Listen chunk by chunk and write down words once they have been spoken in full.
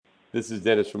This is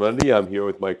Dennis Ramundi. I'm here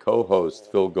with my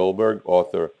co-host, Phil Goldberg,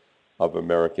 author of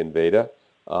American Veda.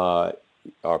 Our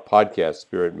podcast,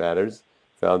 Spirit Matters,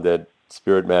 found at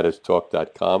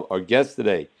spiritmatterstalk.com. Our guest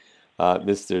today,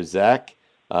 Mr. Zach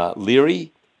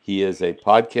Leary. He is a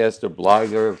podcaster,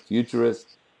 blogger, futurist,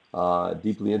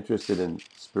 deeply interested in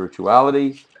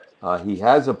spirituality. He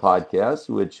has a podcast,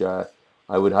 which I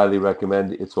would highly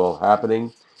recommend. It's All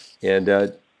Happening.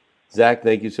 And Zach,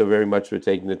 thank you so very much for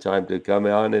taking the time to come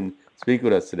on and speak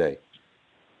with us today.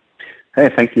 Hey,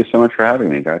 thank you so much for having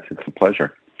me, guys. It's a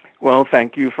pleasure. Well,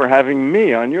 thank you for having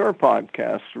me on your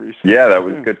podcast recently. Yeah, that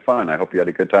was good fun. I hope you had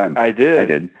a good time. I did. I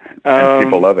did. And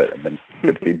people love it. I've been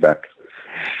good feedback.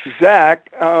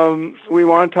 Zach, we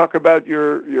want to talk about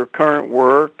your current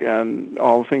work and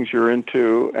all the things you're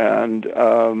into, and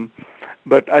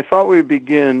but I thought we'd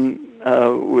begin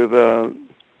with a,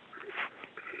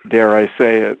 dare I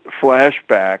say it,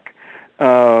 flashback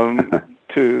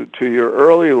to your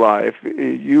early life.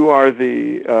 You are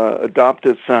the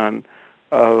adopted son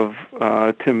of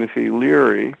Timothy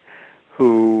Leary,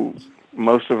 who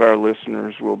most of our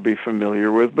listeners will be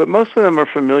familiar with, but most of them are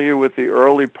familiar with the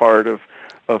early part of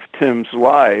Tim's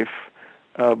life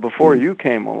before you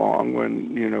came along,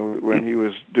 when he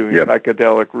was doing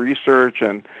psychedelic research,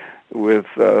 and with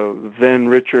then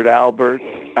Richard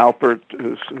Alpert,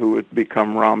 who would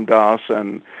become Ram Dass,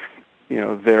 and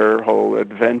their whole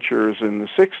adventures in the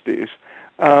 60s.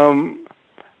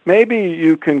 Maybe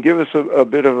you can give us a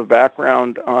bit of a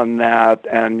background on that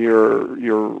and your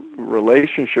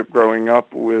relationship growing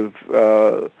up with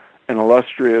an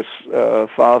illustrious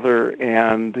father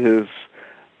and his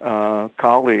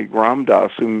colleague Ram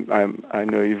Dass, whom I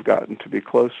know you've gotten to be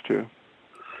close to.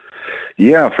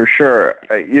 Yeah, for sure.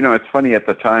 It's funny at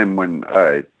the time when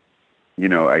I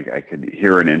could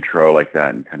hear an intro like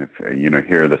that and kind of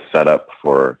hear the setup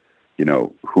for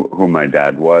who my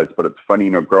dad was. But it's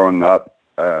funny, growing up,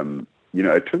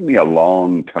 it took me a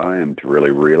long time to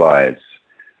really realize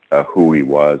who he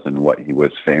was and what he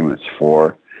was famous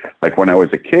for. Like when I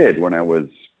was a kid, when I was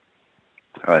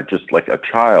just like a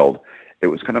child, it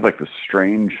was kind of like this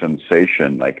strange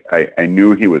sensation. Like I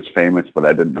knew he was famous, but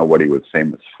I didn't know what he was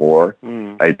famous for.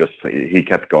 He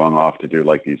kept going off to do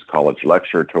like these college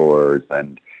lecture tours,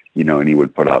 and and he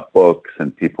would put out books,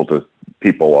 and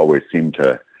people always seemed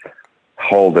to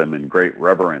hold him in great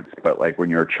reverence. But like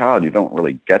when you're a child, you don't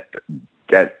really get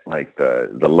like the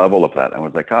level of that. I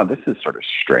was like, oh, this is sort of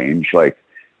strange. Like,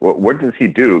 what does he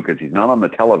do? Because he's not on the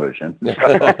television.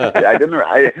 I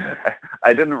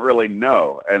didn't really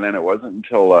know. And then it wasn't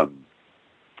until I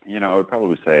would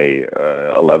probably say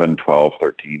 11, 12,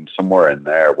 13, somewhere in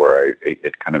there, where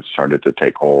it kind of started to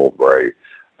take hold, where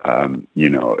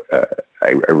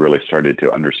I really started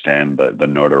to understand the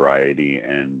notoriety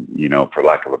and, for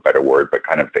lack of a better word, but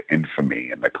kind of the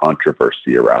infamy and the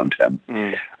controversy around him.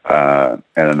 And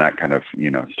then that kind of,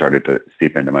 started to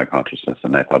seep into my consciousness.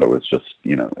 And I thought it was just,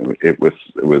 it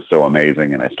was so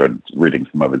amazing. And I started reading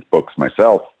some of his books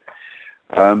myself.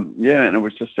 And it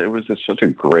was just such a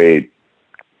great,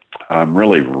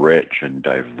 really rich and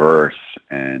diverse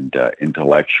and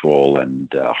intellectual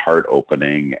and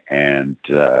heart-opening and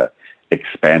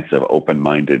expansive,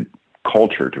 open-minded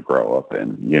culture to grow up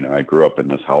in. I grew up in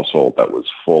this household that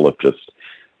was full of just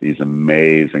these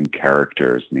amazing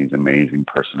characters and these amazing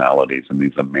personalities and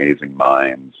these amazing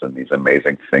minds and these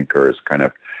amazing thinkers kind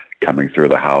of coming through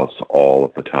the house all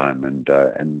of the time. And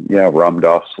Ram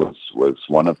Dass was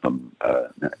one of them,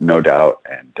 no doubt.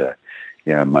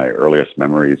 And my earliest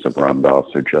memories of Ram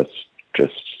Dass are just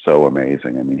so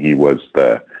amazing. I mean,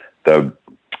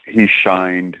 he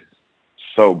shined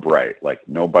so bright, like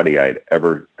nobody I'd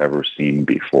ever seen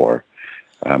before.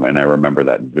 And I remember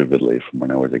that vividly from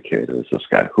when I was a kid. It was this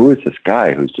guy. Who is this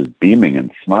guy who's just beaming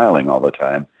and smiling all the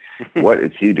time? What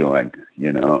is he doing?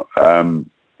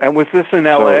 And was this in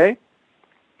L.A.?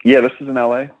 Yeah, this is in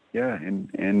L.A. Yeah,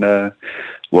 in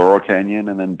Laurel Canyon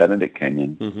and then Benedict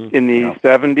Canyon. In the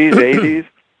 70s, 80s?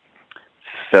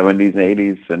 70s,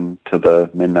 80s, and to the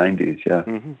mid-90s, yeah.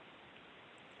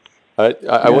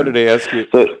 I wanted to ask you...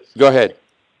 Go ahead.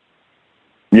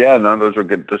 Yeah, no, those were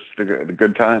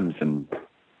good times, and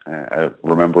I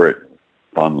remember it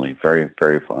fondly, very,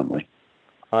 very fondly.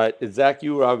 Zach,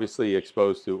 you were obviously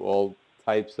exposed to all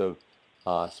types of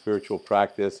spiritual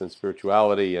practice and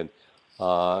spirituality, and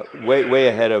way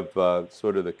ahead of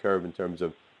sort of the curve in terms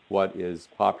of what is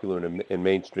popular and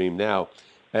mainstream now.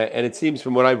 And it seems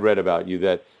from what I've read about you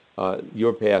that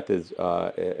your path is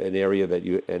an area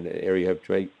you have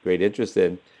great interest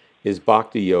in is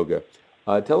Bhakti Yoga.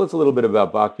 Tell us a little bit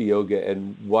about Bhakti Yoga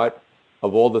and what,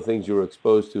 of all the things you were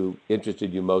exposed to,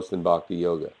 interested you most in Bhakti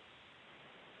Yoga.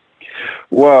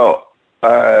 Well,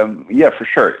 yeah, for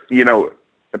sure.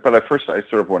 But at first I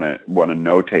sort of want to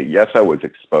notate. Yes, I was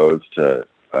exposed to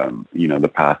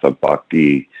the path of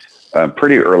bhakti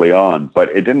pretty early on, but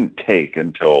it didn't take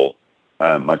until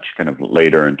much kind of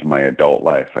later into my adult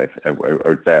life. I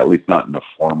would say, at least not in a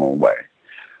formal way.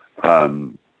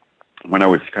 When I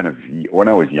was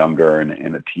younger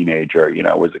and a teenager,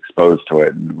 I was exposed to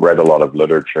it and read a lot of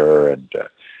literature, and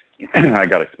I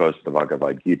got exposed to the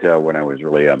Bhagavad Gita when I was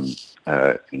really a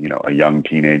young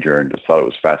teenager, and just thought it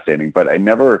was fascinating. But I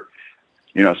never,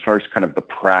 as far as kind of the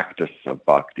practice of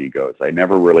bhakti goes, I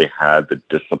never really had the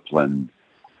discipline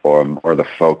or the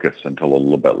focus until a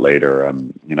little bit later.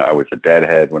 I was a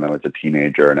deadhead when I was a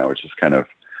teenager, and I was just kind of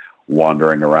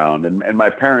wandering around. And my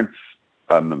parents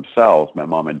themselves, my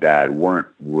mom and dad, weren't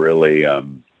really,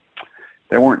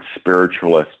 they weren't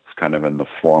spiritualists kind of in the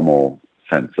formal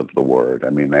sense of the word. I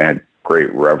mean, they had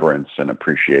great reverence and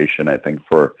appreciation, I think,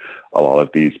 for a lot of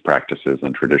these practices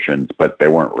and traditions, but they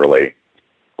weren't really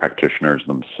practitioners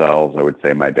themselves. I would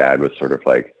say my dad was sort of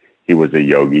like, he was a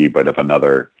yogi, but of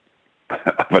another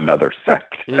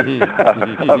sect,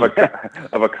 of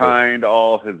a kind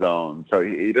all his own. So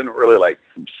he didn't really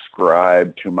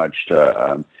subscribe too much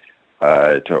to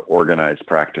organized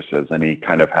practices, and he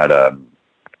kind of had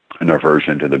an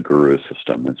aversion to the guru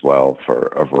system as well for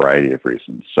a variety of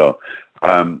reasons. So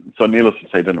needless to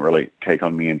say, it didn't really take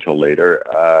on me until later.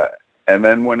 And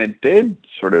then when it did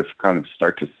sort of kind of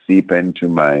start to seep into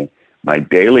my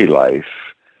daily life,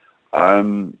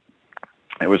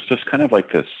 it was just kind of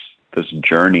like this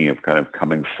journey of kind of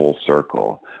coming full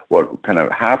circle. What kind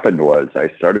of happened was I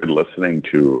started listening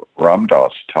to Ram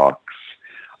Dass talks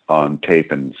on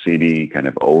tape and CD kind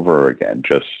of over again,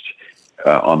 just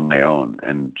on my own,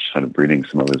 and sort of reading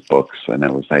some of his books. And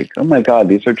I was like, oh my God,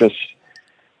 these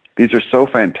are so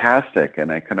fantastic.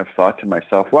 And I kind of thought to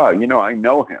myself, wow, I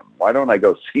know him. Why don't I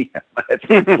go see him? It's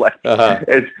like,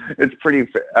 it's pretty,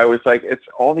 I was like, it's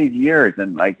all these years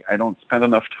and I don't spend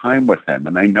enough time with him,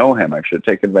 and I know him. I should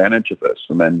take advantage of this.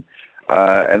 And then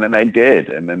I did.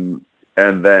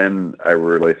 And then I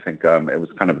really think it was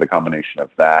kind of the combination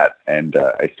of that, and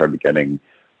I started getting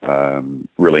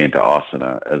really into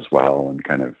asana as well, and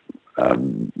kind of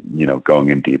going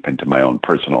in deep into my own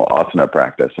personal asana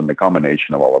practice, and the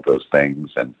combination of all of those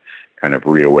things, and kind of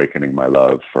reawakening my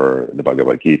love for the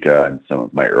Bhagavad Gita and some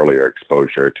of my earlier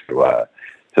exposure to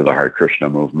the Hare Krishna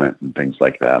movement and things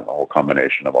like that. The whole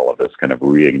combination of all of this kind of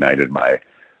reignited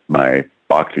my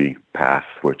bhakti path,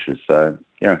 which is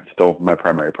still my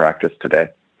primary practice today.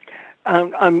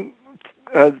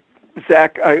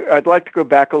 Zach, I'd like to go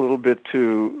back a little bit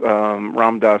to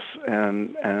Ram Dass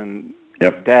and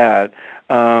Yep. Dad.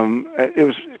 It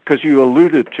was because you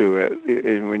alluded to it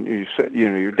when you said,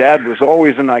 your dad was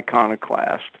always an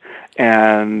iconoclast,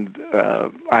 and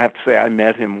I have to say I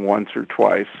met him once or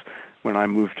twice when I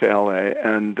moved to LA,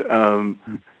 and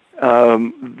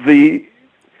the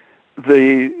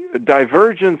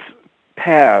divergent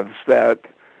paths that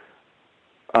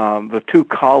the two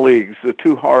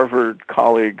Harvard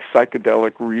colleagues,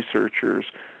 psychedelic researchers,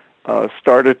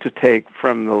 started to take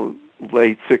from the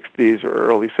late 60s or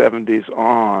early 70s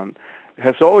on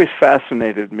has always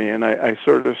fascinated me, and I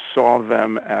sort of saw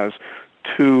them as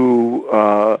two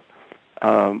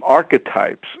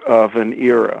archetypes of an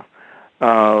era.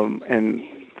 And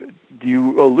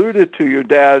you alluded to your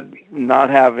dad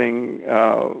not having,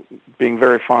 being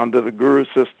very fond of the guru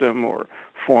system or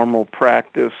formal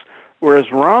practice,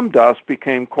 whereas Ram Dass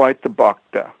became quite the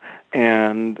bhakta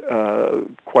and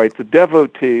quite the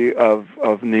devotee of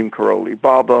Neem Karoli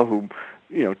Baba, who,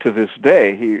 to this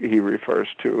day he refers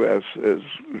to as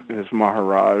his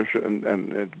Maharaj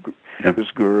and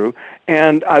his guru.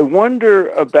 And I wonder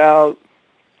about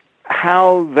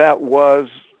how that was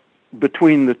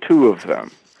between the two of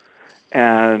them,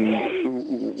 and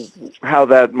how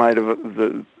that might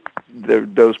have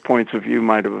those points of view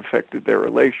might have affected their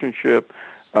relationship.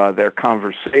 Their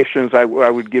conversations. I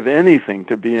would give anything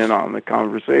to be in on the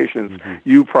conversations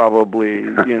you probably,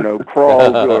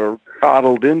 crawled or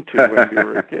coddled into when you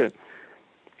were a kid.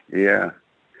 Yeah.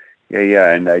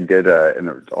 And I did, and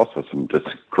there was also some just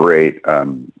great,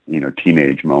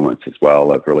 teenage moments as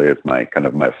well. Of really, as my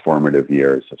formative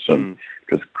years of some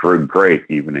just great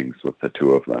evenings with the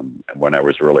two of them. When I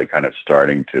was really kind of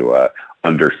starting to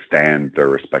understand their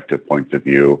respective points of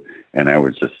view, and I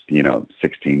was just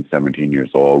 16, 17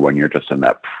 years old, when you're just in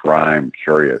that prime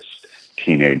curious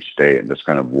teenage state, and just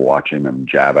kind of watching them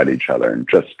jab at each other, and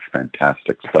just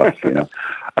fantastic stuff.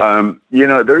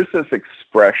 There's this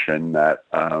expression that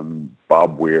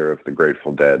Bob Weir of the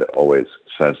Grateful Dead always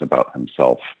says about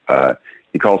himself.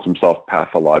 He calls himself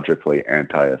pathologically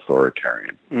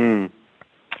anti-authoritarian.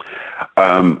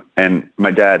 And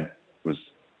my dad was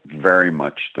very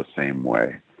much the same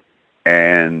way.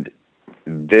 And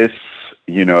this,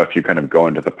 if you kind of go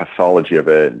into the pathology of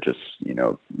it and just,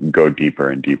 go deeper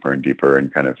and deeper and deeper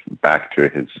and kind of back to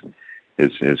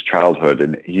his childhood,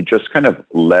 and he just kind of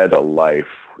led a life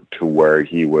to where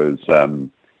he was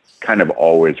kind of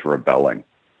always rebelling.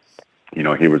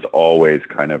 He was always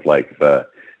kind of like the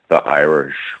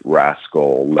Irish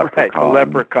rascal leprechaun, right,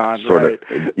 leprechaun, sort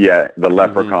right. of, the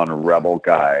leprechaun rebel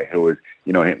guy who was,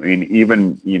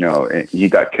 even he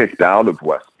got kicked out of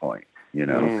West Point.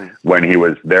 When he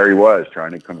was there, he was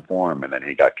trying to conform, and then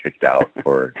he got kicked out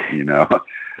for,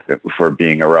 for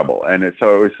being a rebel. And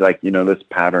so it was like, this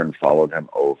pattern followed him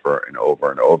over and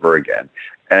over and over again.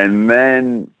 And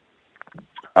then,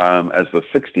 as the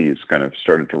 60s kind of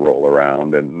started to roll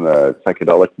around and the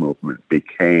psychedelic movement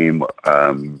became,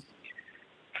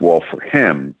 for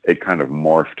him, it kind of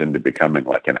morphed into becoming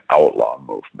like an outlaw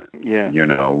movement. Yeah.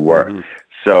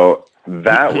 So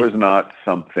that was not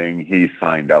something he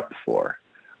signed up for.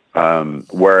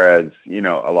 Whereas,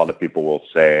 a lot of people will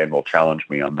say, and will challenge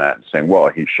me on that, saying, well,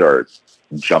 he sure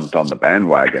jumped on the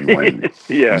bandwagon when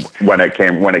when it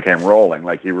came rolling.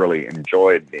 Like, he really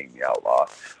enjoyed being the outlaw.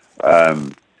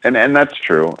 And that's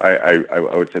true. I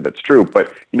would say that's true.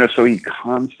 But, so he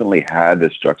constantly had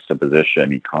this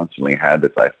juxtaposition. He constantly had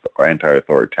this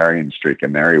anti-authoritarian streak.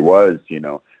 And there he was,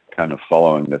 kind of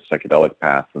following the psychedelic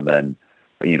path. And then,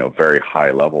 very high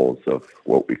levels of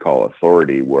what we call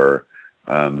authority were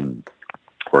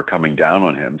coming down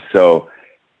on him. So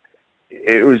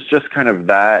it was just kind of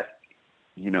that,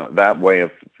 that way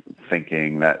of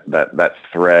thinking, that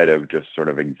thread of just sort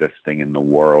of existing in the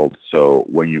world. So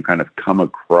when you kind of come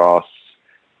across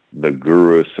the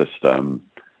guru system,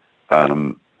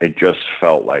 it just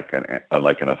felt like an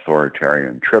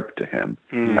authoritarian trip to him.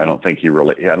 I don't think he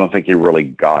really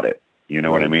got it. You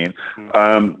know what I mean?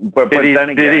 But then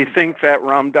again, did he think that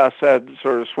Ram Dass had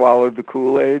sort of swallowed the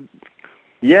Kool-Aid?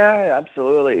 Yeah,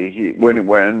 absolutely. When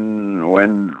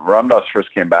Ram Dass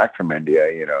first came back from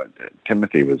India,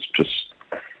 Timothy was just,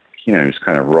 he was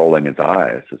kind of rolling his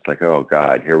eyes. It's like, oh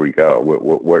God, here we go.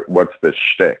 What's this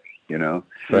shtick?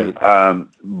 Right.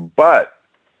 But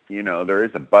there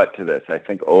is a but to this. I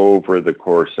think over the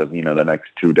course of the next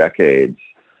 2 decades,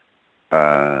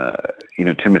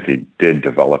 Timothy did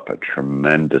develop a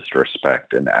tremendous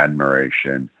respect and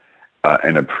admiration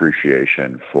and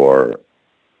appreciation for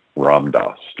Ram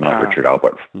Dass, not Richard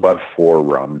Albert, but for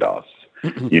Ram Dass,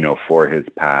 for his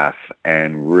path,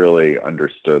 and really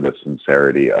understood the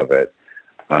sincerity of it,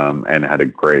 and had a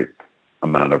great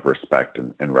amount of respect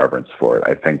and reverence for it.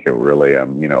 I think it really,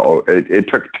 it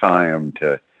took time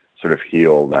to sort of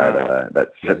heal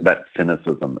that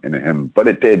cynical in him, but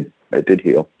it did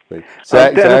heal.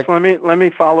 Dennis, let me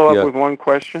follow up with one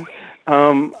question.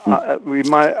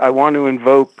 I want to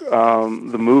invoke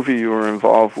the movie you were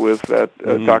involved with, that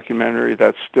documentary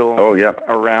that's still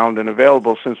around and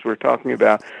available, since we're talking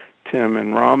about Tim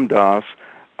and Ram Dass.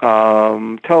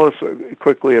 Tell us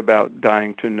quickly about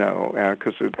Dying to Know,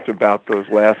 because it's about those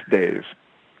last days.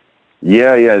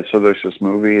 Yeah. So there's this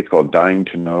movie. It's called Dying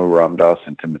to Know, Ram Dass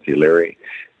and Timothy Leary.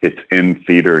 It's in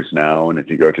theaters now, and if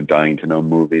you go to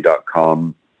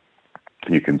dyingtoknowmovie.com,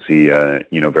 you can see,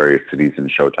 various cities and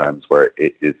showtimes where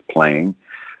it is playing.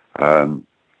 And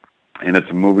it's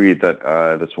a movie that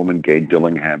this woman, Gay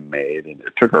Dillingham, made. And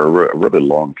it took her a really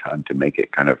long time to make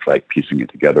it, kind of like piecing it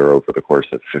together over the course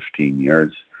of 15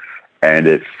 years. And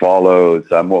it follows,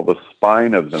 the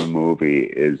spine of the movie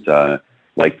is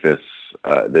like this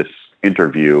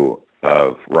interview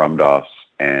of Ram Dass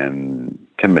and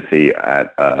Timothy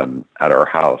at our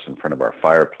house in front of our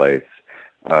fireplace,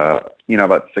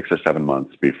 about 6 or 7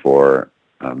 months before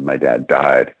my dad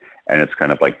died, and it's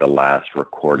kind of like the last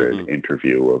recorded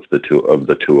interview of the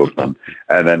two of them,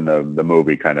 and then the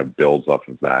movie kind of builds off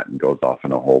of that and goes off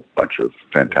in a whole bunch of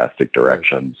fantastic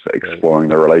directions, exploring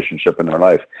the relationship in their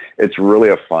life. It's really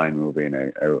a fine movie, and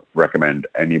I recommend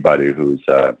anybody who's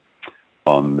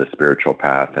on the spiritual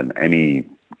path and any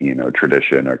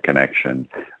tradition or connection,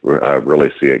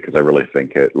 really see it, because I really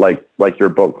think it, like your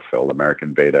book, Phil,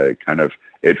 American Veda,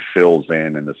 it fills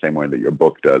in the same way that your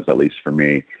book does, at least for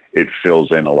me. It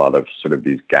fills in a lot of sort of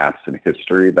these gaps in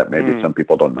history that maybe some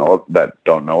people don't know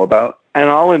about. And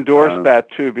I'll endorse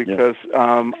that too, because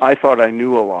I thought I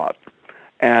knew a lot,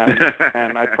 and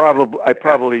I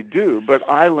probably do, but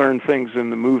I learned things in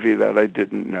the movie that I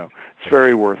didn't know. It's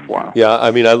very worthwhile. Yeah,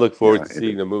 I look forward to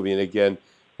seeing the movie, and again,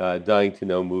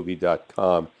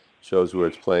 dyingtoknowmovie.com shows where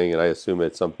it's playing, and I assume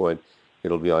at some point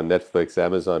it'll be on Netflix,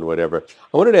 Amazon, whatever.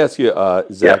 I wanted to ask you,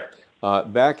 Zach,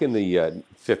 back in the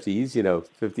 50s,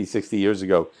 50, 60 years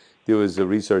ago, there was a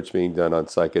research being done on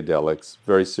psychedelics,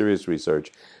 very serious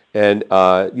research. And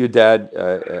your dad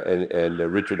and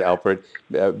Richard Alpert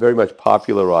very much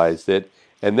popularized it.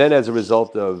 And then as a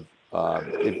result of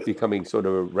it becoming sort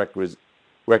of a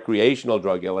recreational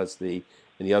drug, LSD,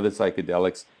 and the other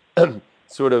psychedelics,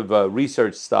 sort of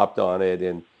research stopped on it,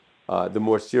 and the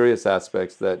more serious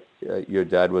aspects that your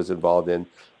dad was involved in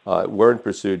weren't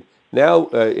pursued. Now,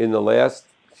 in the last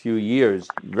few years,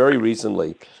 very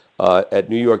recently, at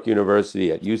New York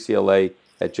University, at UCLA,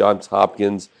 at Johns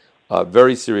Hopkins,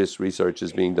 very serious research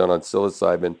is being done on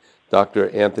psilocybin. Dr.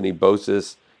 Anthony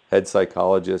Bosis, head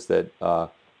psychologist in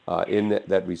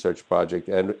that research project,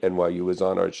 and NYU was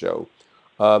on our show.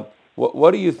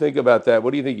 What do you think about that?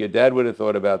 What do you think your dad would have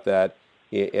thought about that?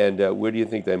 And where do you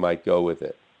think they might go with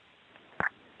it?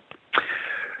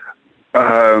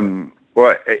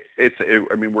 Well,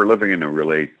 I mean, we're living in a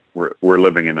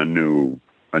new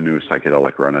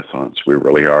psychedelic renaissance. We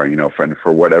really are,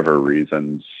 for whatever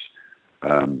reasons,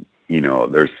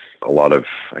 there's a lot of,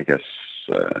 I guess,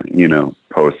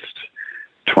 post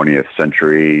 20th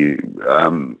century,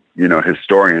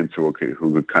 historians who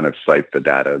would kind of cite the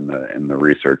data and the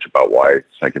research about why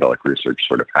psychedelic research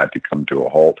sort of had to come to a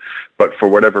halt. But for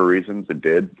whatever reasons it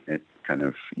did, it kind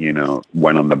of,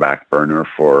 went on the back burner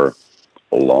for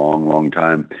a long, long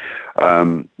time.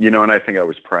 And I think it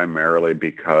was primarily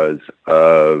because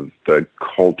of the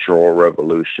cultural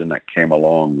revolution that came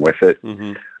along with it.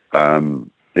 Mm-hmm.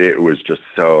 It was just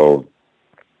so,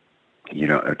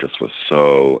 it just was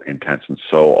so intense and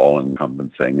so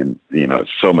all-encompassing, and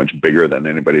so much bigger than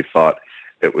anybody thought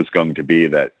it was going to be.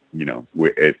 That one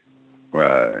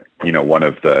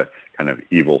of the kind of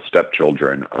evil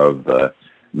stepchildren of the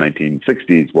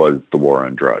 1960s was the war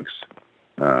on drugs,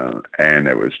 and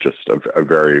it was just a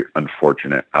very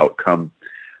unfortunate outcome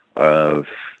of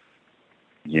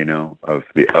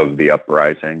the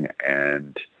uprising.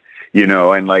 And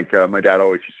and like my dad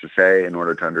always used to say, in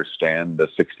order to understand the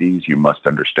 60s, you must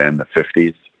understand the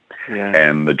 50s. Yeah.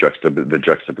 And the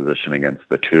juxtaposition against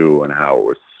the two, and how it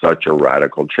was such a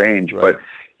radical change. Right. But,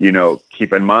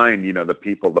 keep in mind,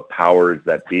 the powers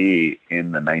that be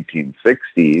in the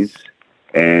 1960s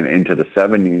and into the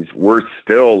 70s were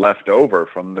still left over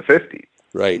from the 50s.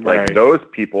 Right. Like, right. Those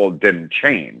people didn't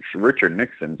change. Richard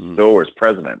Nixon still was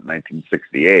president in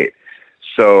 1968.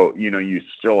 So, you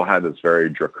still had this very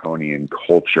draconian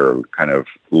culture kind of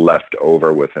left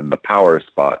over within the power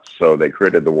spots. So they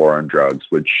created the war on drugs,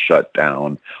 which shut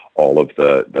down all of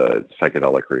the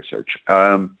psychedelic research.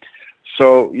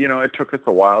 So, it took us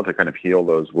a while to kind of heal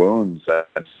those wounds.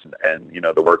 And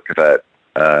the work that,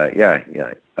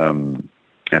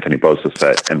 Anthony Bosis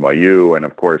at NYU, and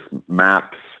of course,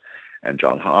 MAPS and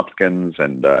John Hopkins,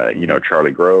 and,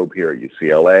 Charlie Grob here at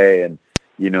UCLA. And,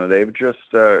 they've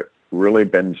just really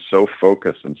been so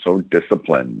focused and so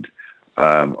disciplined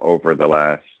over the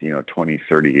last 20,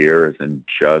 30 years, and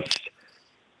just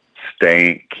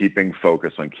keeping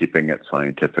focus on keeping it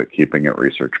scientific, keeping it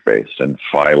research based, and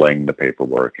filing the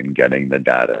paperwork and getting the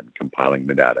data and compiling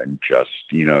the data, and just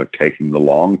taking the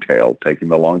long tail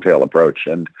approach.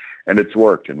 And it's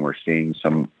worked, and we're seeing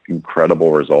some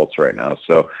incredible results right now.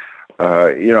 So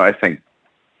I think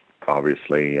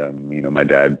obviously my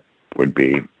dad would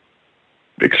be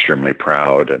extremely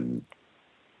proud, and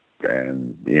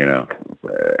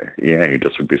he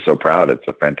just would be so proud. It's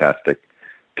a fantastic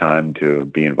time to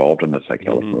be involved in the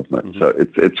psychedelic movement. Mm-hmm. So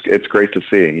it's great to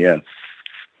see. Yeah.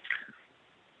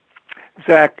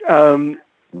 Zach, to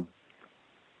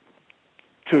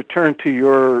turn to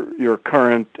your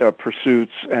current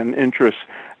pursuits and interests,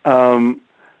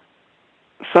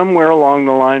 somewhere along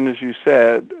the line, as you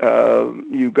said,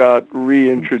 you got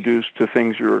reintroduced to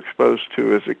things you were exposed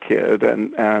to as a kid,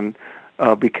 and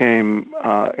became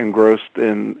engrossed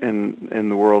in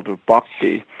the world of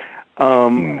bhakti.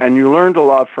 And you learned a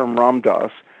lot from Ram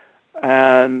Dass.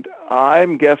 And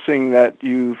I'm guessing that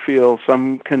you feel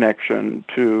some connection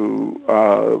to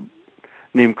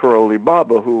Neem Karoli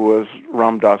Baba, who was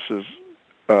Ram Dass's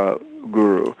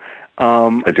guru.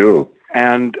 I do.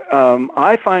 And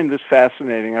I find this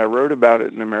fascinating. I wrote about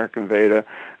it in American Veda.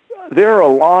 There are a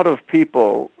lot of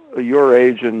people your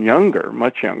age and younger,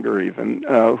 much younger even,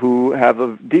 who have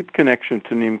a deep connection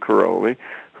to Neem Karoli,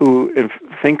 who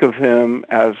think of him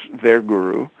as their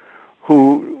guru,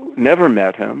 who never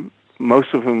met him.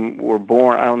 Most of them were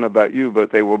born, I don't know about you,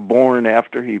 but they were born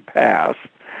after he passed.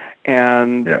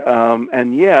 And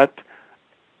yet,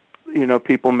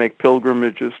 people make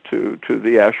pilgrimages to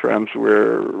the ashrams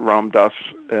where Ram Dass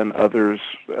and others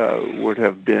would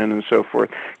have been, and so forth.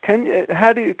 Can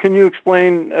you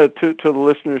explain to the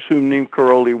listeners who Neem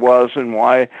Karoli was, and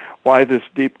why why this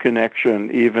deep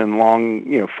connection even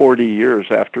 40 years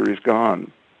after he's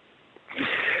gone?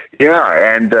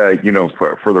 Yeah, and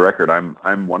for the record,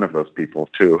 I'm one of those people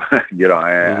too.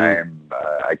 I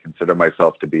consider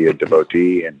myself to be a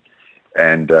devotee, and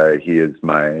he is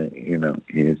my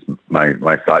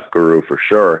thought guru for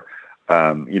sure.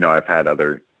 I've had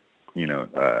other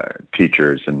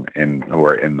teachers and who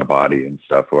are in the body and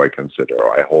stuff who I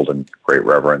hold in great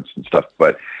reverence and stuff.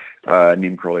 But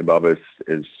Neem Karoli Baba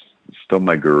is still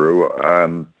my guru.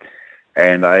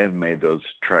 And I have made those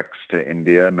treks to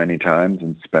India many times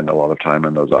and spend a lot of time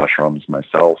in those ashrams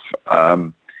myself.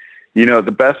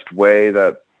 The best way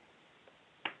that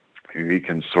we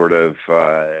can sort of,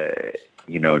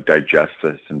 digest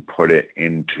this and put it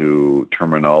into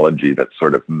terminology that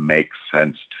sort of makes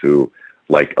sense to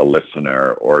like a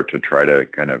listener, or to try to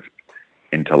kind of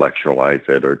intellectualize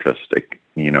it, or just,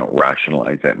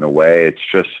 rationalize it in a way. It's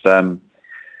just, at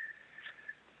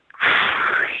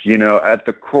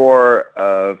the core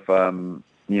of,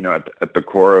 at the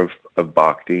core of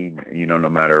bhakti, no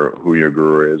matter who your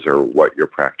guru is or what your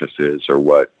practice is or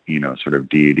what, sort of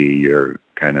deity you're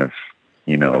kind of,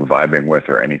 vibing with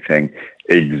or anything,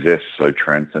 exists a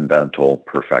transcendental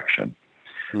perfection.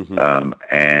 Mm-hmm.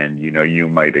 And, you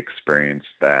might experience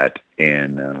that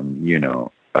in,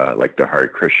 like the Hare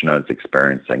Krishnas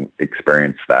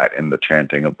experience that in the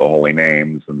chanting of the holy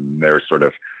names, and their sort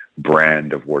of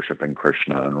brand of worshiping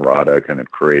Krishna and Radha kind of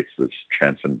creates this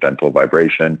transcendental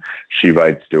vibration.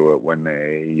 Shivites do it when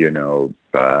they,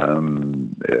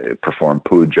 perform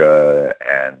puja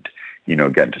and,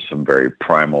 get into some very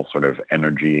primal sort of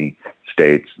energy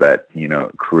states that,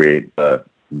 create the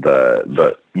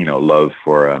love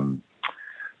for,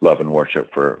 love and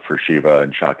worship for Shiva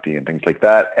and Shakti and things like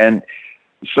that. And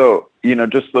so,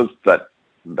 just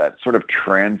that sort of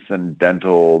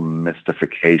transcendental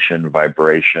mystification,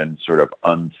 vibration, sort of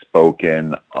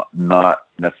unspoken, not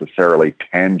necessarily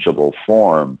tangible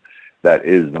form that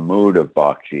is the mood of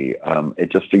bhakti. It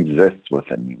just exists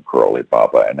within Neem Karoli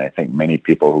Baba. And I think many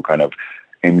people who kind of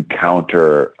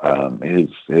encounter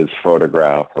his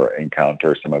photograph or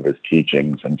encounter some of his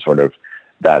teachings and sort of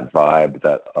that vibe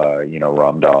that,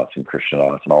 Ram Dass and Krishna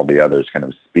Das and all the others kind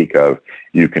of speak of,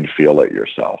 you can feel it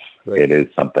yourself. Right. It is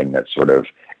something that sort of,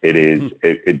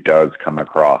 it does come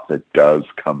across, it does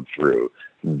come through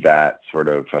that sort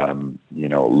of,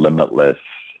 limitless,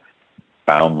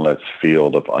 boundless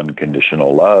field of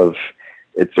unconditional love.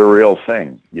 It's a real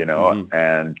thing,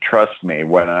 and trust me,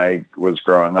 when I was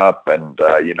growing up and,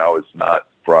 I was not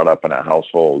brought up in a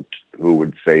household who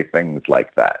would say things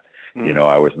like that.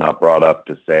 I was not brought up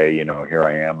to say, here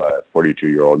I am, a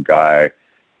 42-year-old guy,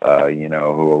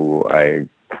 who I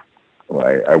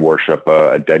worship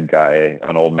a dead guy,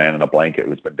 an old man in a blanket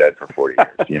who's been dead for 40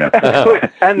 years,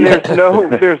 And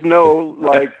there's no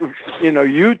like,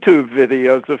 YouTube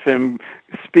videos of him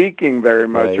speaking very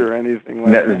much or anything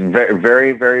like that. Very,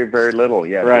 very, very, very little.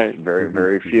 Yeah. Right. Very,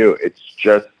 very few. It's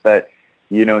just that,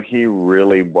 he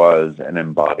really was an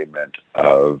embodiment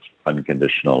of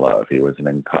unconditional love. He was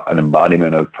an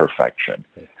embodiment of perfection.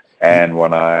 And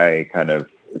when I kind of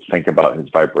think about his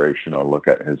vibration or look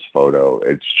at his photo,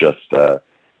 it's just a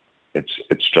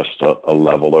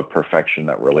level of perfection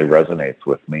that really resonates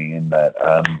with me, and that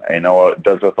I know it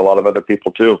does with a lot of other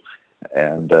people too.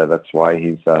 And that's why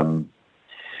he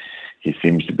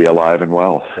seems to be alive and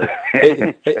well.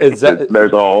 There's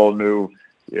a whole new,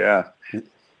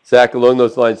 Zach, along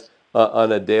those lines,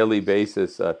 on a daily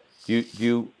basis, do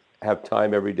you have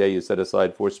time every day you set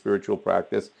aside for spiritual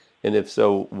practice? And if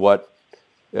so, what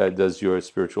does your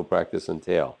spiritual practice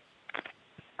entail?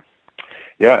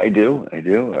 Yeah, I do.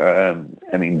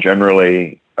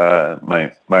 Generally,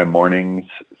 my mornings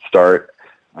start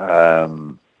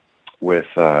with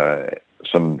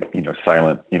some,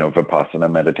 silent,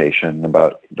 Vipassana meditation,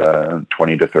 about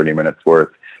 20 to 30 minutes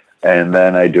worth. And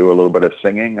then I do a little bit of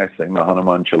singing. I sing the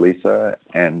Hanuman Chalisa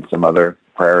and some other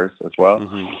prayers as well.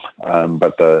 Mm-hmm.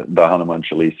 But the Hanuman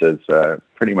Chalisa is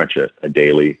pretty much a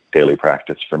daily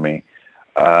practice for me.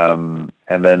 And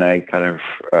then I kind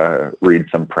of read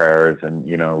some prayers and,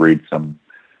 read some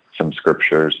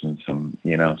scriptures and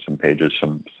some pages,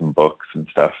 some books and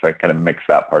stuff. I kind of mix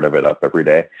that part of it up every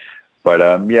day. But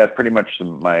pretty much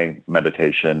my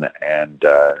meditation and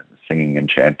singing and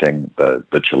chanting the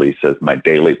Chalisa is my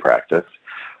daily practice.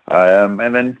 And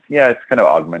then it's kind of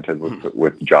augmented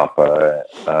with japa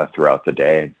throughout the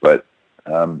day. But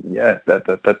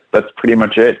that's pretty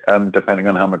much it. Depending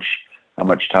on how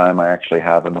much time I actually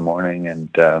have in the morning, and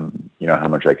how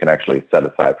much I can actually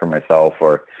set aside for myself,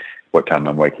 or what time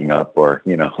I'm waking up, or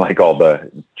like all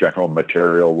the general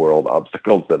material world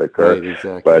obstacles that occur. Right,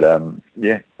 exactly.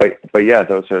 But yeah,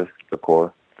 those are the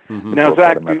core. Mm-hmm. Now, core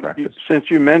Zach, part of my practice. since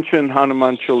you mentioned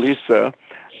Hanuman Chalisa,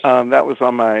 that was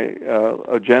on my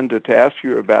agenda to ask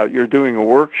you about. You're doing a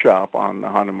workshop on the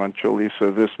Hanuman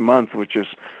Chalisa this month, which is,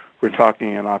 we're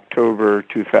talking in October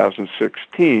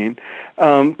 2016.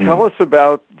 Tell us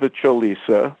about the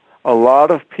Chalisa. A lot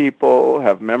of people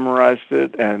have memorized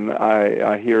it, and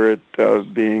I hear it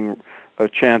being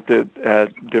chanted at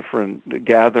different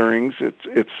gatherings.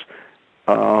 It's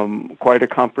quite a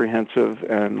comprehensive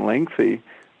and lengthy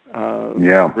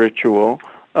ritual.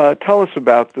 Tell us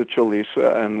about the Chalisa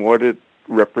and what it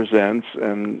represents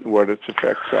and what its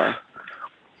effects are.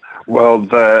 Well,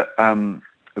 the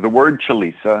word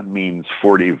Chalisa means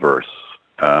 40 verse.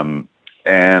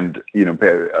 And,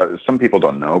 some people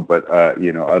don't know, but,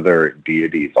 other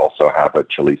deities also have a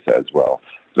Chalisa as well.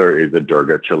 There is a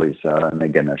Durga Chalisa and a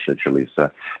Ganesha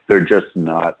Chalisa. They're just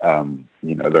not,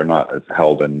 they're not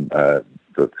held in the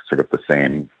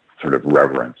same sort of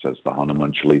reverence as the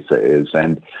Hanuman Chalisa is.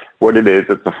 And what it is,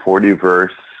 it's a 40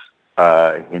 verse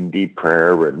Hindi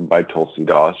prayer written by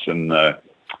Tulsidas in the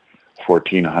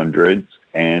 1400s.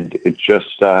 And it's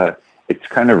just, it's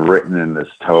kind of written in this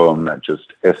tome that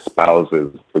just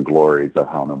espouses the glories of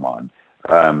Hanuman.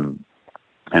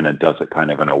 And it does it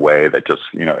kind of in a way that just,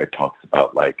 it talks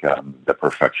about like the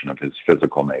perfection of his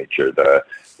physical nature, the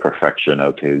perfection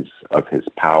of his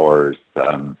powers,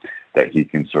 that he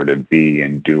can sort of be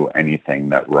and do anything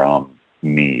that Ram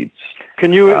needs.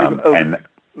 Can you,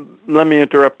 let me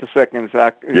interrupt a second,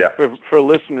 Zach. Yeah. For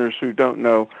listeners who don't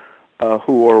know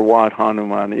who or what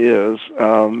Hanuman is,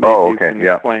 you can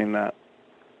explain that.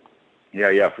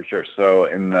 Yeah, for sure. So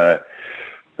in the,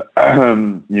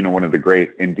 one of the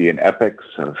great Indian epics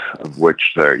of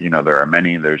which there are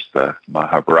many. There's the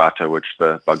Mahabharata, which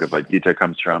the Bhagavad Gita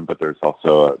comes from, but there's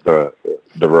also the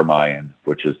Ramayana,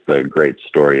 which is the great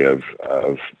story of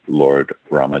Lord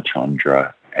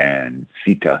Ramachandra and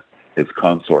Sita, his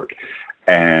consort.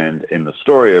 And in the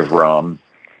story of Ram,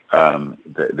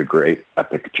 the great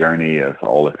epic journey of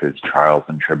all of his trials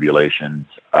and tribulations,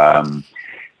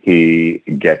 he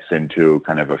gets into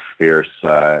kind of a fierce,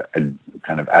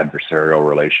 kind of adversarial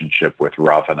relationship with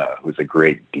Ravana, who's a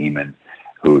great demon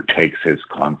who takes his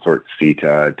consort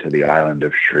Sita to the island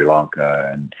of Sri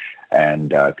Lanka, and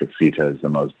Sita is the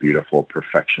most beautiful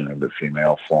perfection of the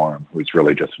female form, who's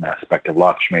really just an aspect of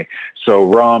Lakshmi. So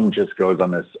Ram just goes on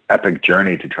this epic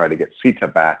journey to try to get Sita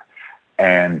back.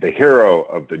 And the hero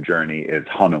of the journey is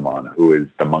Hanuman, who is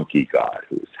the monkey god,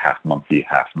 who's half monkey,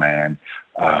 half man,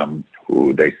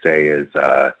 who they say is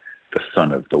the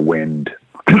son of the wind.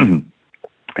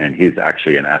 And he's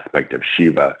actually an aspect of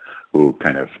Shiva, who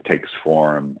kind of takes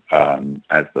form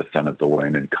as the son of the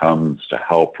wind and comes to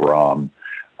help Ram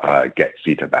get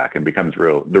Sita back, and becomes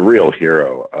the real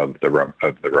hero of the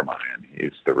Ramayana.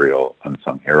 He's the real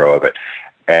unsung hero of it.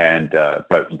 And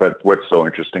but what's so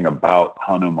interesting about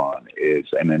Hanuman is,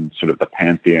 and then sort of the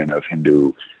pantheon of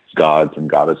Hindu gods and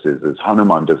goddesses, is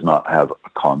Hanuman does not have a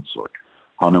consort.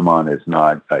 Hanuman is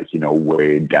not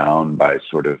weighed down by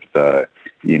sort of the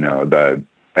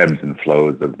ebbs and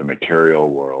flows of the material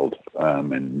world,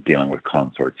 and dealing with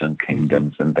consorts and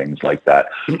kingdoms and things like that.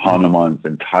 Hanuman's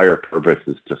entire purpose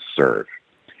is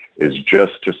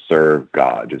just to serve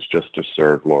God, is just to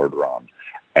serve Lord Ram.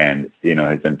 And,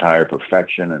 his entire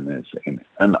perfection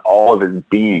and all of his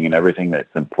being and everything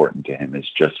that's important to him is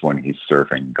just when he's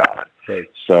serving God. Right.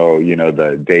 So,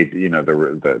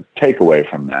 the takeaway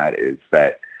from that is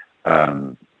that,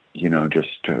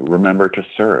 just to remember to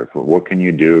serve. What can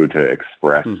you do to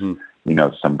express,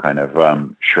 some kind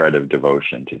of shred of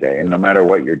devotion today? And no matter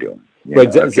what you're doing,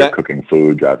 if you're cooking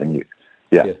food, driving you.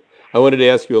 Yeah. I wanted to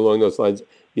ask you along those lines.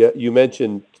 Yeah, you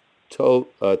mentioned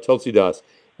Tulsidas.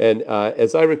 And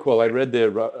as I recall, I read the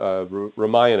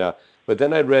Ramayana, but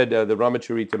then I read the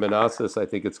Ramacharita Manasis, I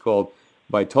think it's called,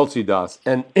 by Tulsidas.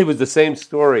 And it was the same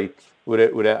story,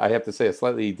 with I have to say, a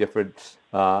slightly different,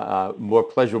 more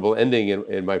pleasurable ending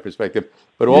in my perspective.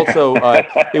 But also,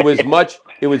 it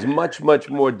was much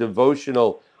more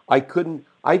devotional. I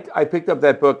picked up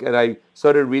that book and I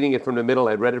started reading it from the middle.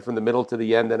 I read it from the middle to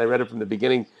the end, then I read it from the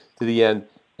beginning to the end.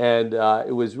 And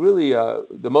it was really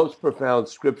the most profound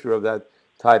scripture of that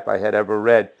type I had ever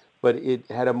read, but it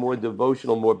had a more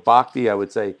devotional, more bhakti, I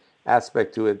would say,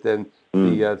 aspect to it than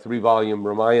the 3-volume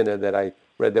Ramayana that I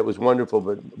read. That was wonderful,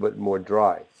 but more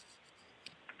dry.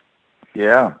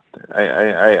 Yeah,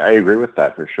 I agree with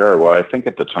that for sure. Well, I think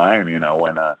at the time,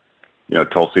 when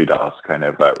Tulsidas kind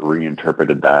of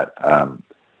reinterpreted that,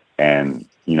 and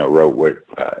wrote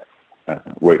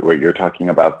what you're talking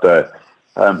about.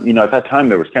 At that time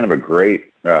there was kind of a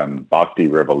great bhakti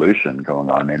revolution going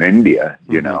on in India.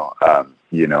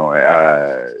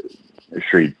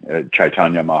 Sri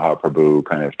Chaitanya Mahaprabhu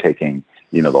kind of taking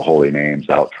the holy names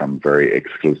out from very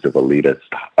exclusive elitist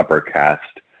upper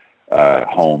caste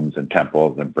homes and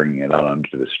temples and bringing it out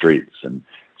onto the streets. And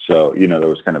so there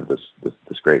was kind of this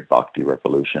great bhakti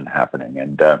revolution happening.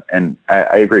 And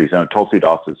I agree. Tulsi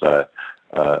Das is a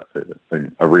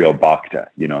real bhakta.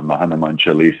 Hanuman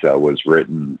Chalisa was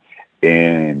written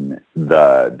in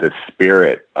the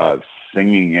spirit of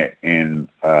singing it in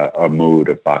a mood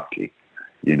of bhakti.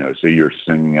 So you're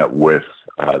singing it with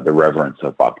the reverence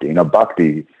of bhakti.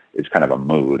 Bhakti is kind of a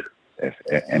mood, if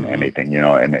in anything,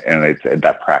 and it's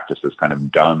that practice is kind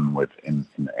of done with in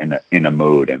a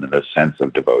mood and in a sense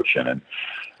of devotion.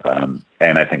 And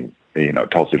I think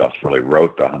Tulsi Das really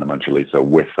wrote the Hanuman Chalisa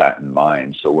with that in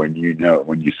mind. So when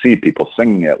you see people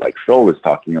singing it, like Phil was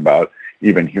talking about,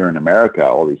 even here in America,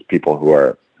 all these people who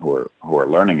are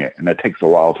learning it, and it takes a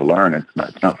while to learn.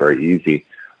 It's not very easy.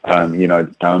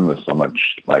 It's done with so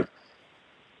much like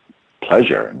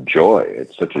pleasure and joy.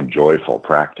 It's such a joyful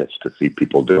practice to see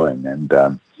people doing, and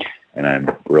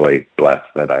I'm really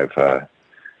blessed that I've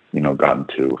gotten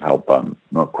to help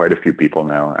quite a few people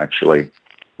now actually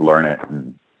learn it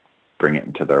and bring it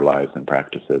into their lives and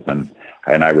practices. And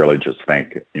I really just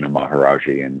thank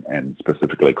Maharaji and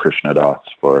specifically Krishna Das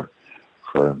for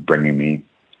bringing me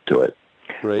to it.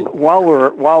 Right. While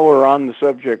we're on the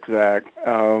subject, Zach,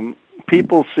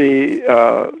 people see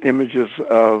images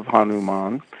of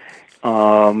Hanuman,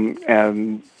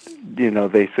 and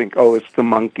they think, oh, it's the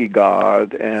monkey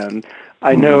god. And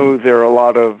I know there are a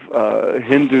lot of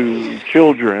Hindu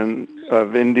children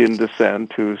of Indian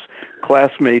descent whose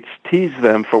classmates tease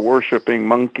them for worshiping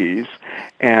monkeys,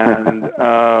 and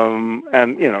I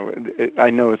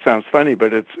know it sounds funny,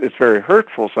 but it's very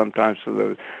hurtful sometimes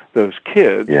to those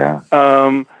kids. Yeah.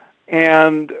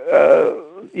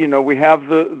 We have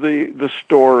the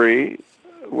story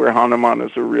where Hanuman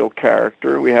is a real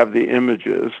character. We have the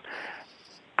images.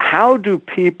 How do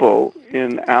people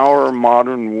in our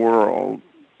modern world,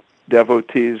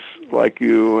 devotees like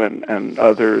you and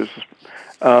others,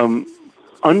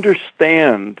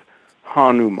 understand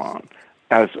Hanuman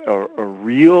as a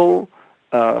real,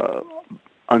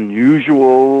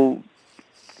 unusual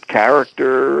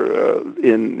character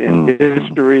in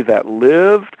history that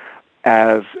lived,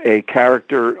 as a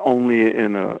character only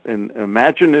in an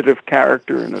imaginative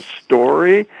character in a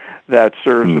story that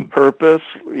serves a purpose,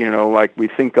 like we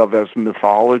think of as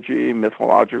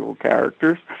mythological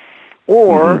characters,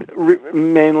 or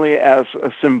mainly as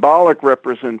a symbolic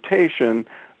representation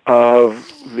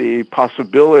of the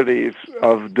possibilities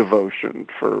of devotion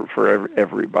for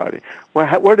everybody?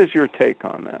 What is your take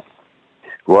on that?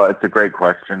 Well, it's a great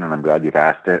question, and I'm glad you've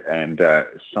asked it. And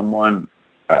someone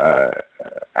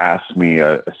asked me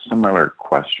a similar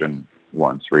question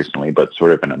once recently, but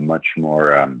sort of in a much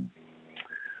more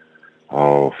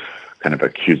kind of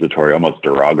accusatory, almost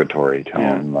derogatory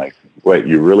tone. Like, what,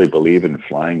 you really believe in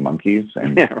flying monkeys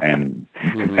and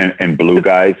blue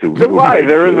guys who why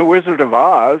they're in the Wizard of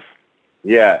Oz?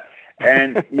 Yeah,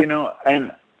 and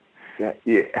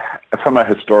from a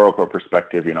historical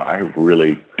perspective, I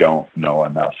really don't know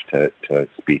enough to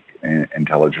speak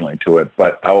intelligently to it.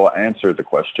 But I will answer the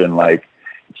question like,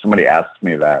 if somebody asks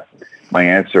me that, my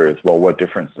answer is, well, what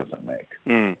difference does it make?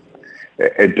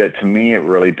 To me, it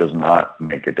really does not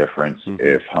make a difference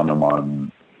if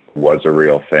Hanuman was a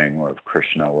real thing or if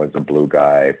Krishna was a blue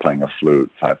guy playing a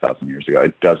flute 5,000 years ago.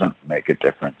 It doesn't make a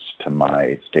difference to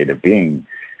my state of being.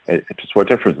 It's just, what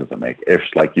difference does it make? If,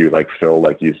 like Phil,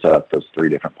 like you set up those three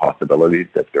different possibilities,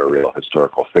 if they're real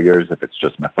historical figures, if it's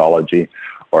just mythology,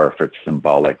 or if it's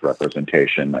symbolic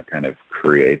representation that kind of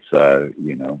creates a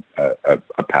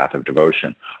path of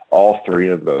devotion. All three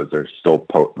of those are still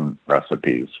potent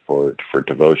recipes for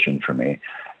devotion for me.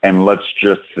 And let's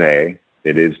just say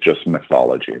it is just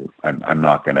mythology. I'm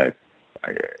not going to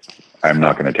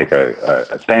take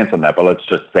a stance on that, but let's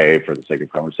just say, for the sake of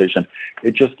conversation,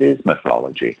 it just is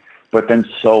mythology. But then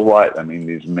so what? I mean,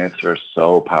 these myths are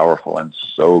so powerful and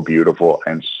so beautiful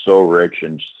and so rich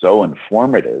and so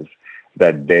informative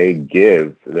that they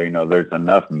give, there's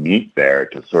enough meat there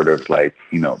to sort of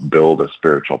build a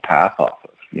spiritual path off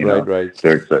of. Right.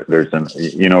 There's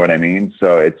you know what I mean?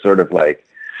 So it's sort of like,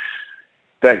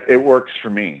 that it works for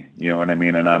me, you know what I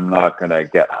mean? And I'm not going to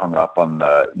get hung up on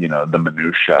the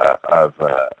minutia of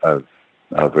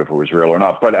if it was real or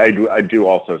not. But I do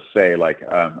also say,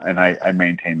 and I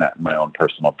maintain that in my own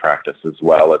personal practice as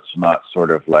well. It's not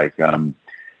sort of like, with,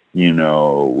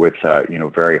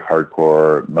 very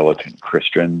hardcore militant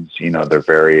Christians, they're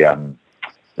very,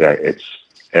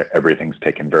 everything's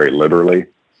taken very literally.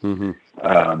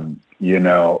 You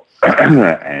know,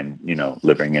 and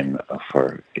living in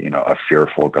for a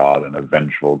fearful God and a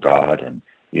vengeful God, and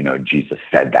Jesus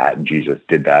said that, and Jesus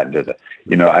did that, and did that.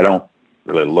 I don't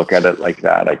really look at it like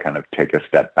that. I kind of take a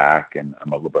step back, and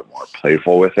I'm a little bit more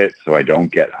playful with it, so I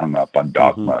don't get hung up on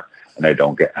dogma, and I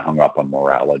don't get hung up on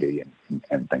morality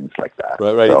and things like that.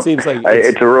 Right. So It seems like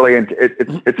it's a really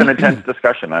it's an intense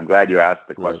discussion. I'm glad you asked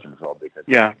the question, Phil, because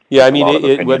Yeah. I mean, a lot of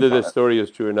opinions whether on the it. story is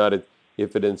true or not,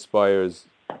 if it inspires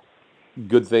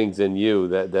good things in you,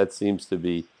 that seems to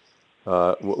be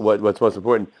what's most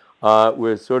important.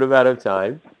 We're sort of out of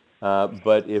time,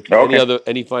 but if Okay.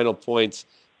 any final points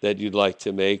that you'd like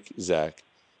to make, Zach?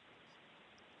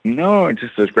 No, it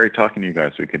was great talking to you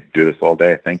guys. We could do this all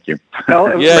day. Thank you.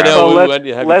 Yeah, no, So we want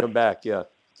to have you come back. Yeah.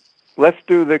 let's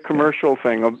do the commercial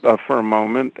thing for a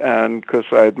moment, and because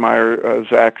I admire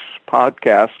Zach's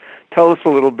podcast, tell us a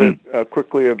little bit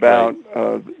quickly about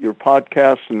your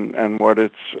podcast and what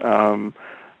its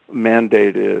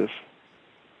mandate is.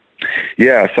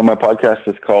 Yeah, so my podcast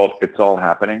is called It's All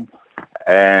Happening,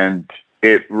 and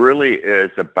it really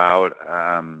is about,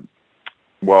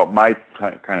 my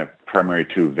kind of primary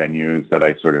two venues that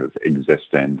I sort of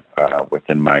exist in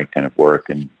within my kind of work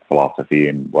and philosophy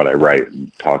and what I write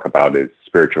and talk about is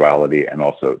spirituality and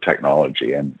also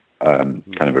technology, and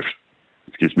kind of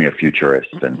a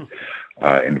futurist and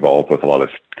involved with a lot of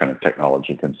kind of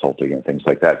technology consulting and things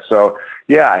like that. So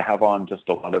yeah, I have on just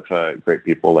a lot of great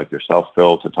people like yourself,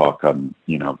 Phil, to talk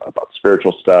about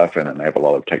spiritual stuff, and then I have a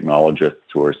lot of technologists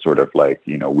who are sort of like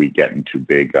we get into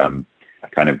big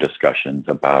kind of discussions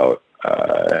about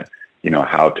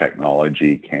how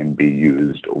technology can be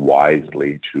used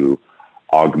wisely to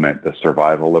augment the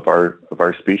survival of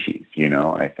our species.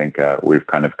 I think we've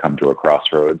kind of come to a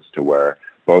crossroads to where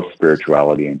both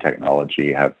spirituality and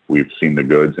technology we've seen the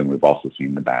goods and we've also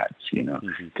seen the bads.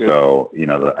 So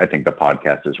I think the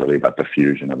podcast is really about the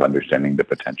fusion of understanding the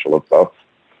potential of both.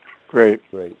 Great.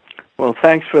 Well,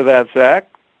 thanks for that, Zach.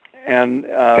 And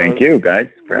thank you, guys.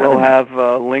 We'll have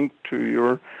a link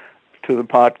to the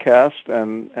podcast,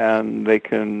 and they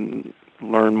can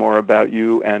learn more about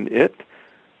you and it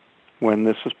when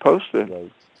this is posted.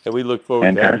 Right. And we look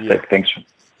forward to having you. Fantastic. Thanks.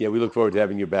 Yeah, we look forward to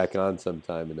having you back on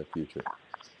sometime in the future.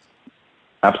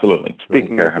 Absolutely. Take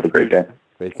care. Have a great day.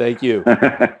 Great. Thank you.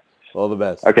 All the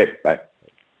best. Okay. Bye.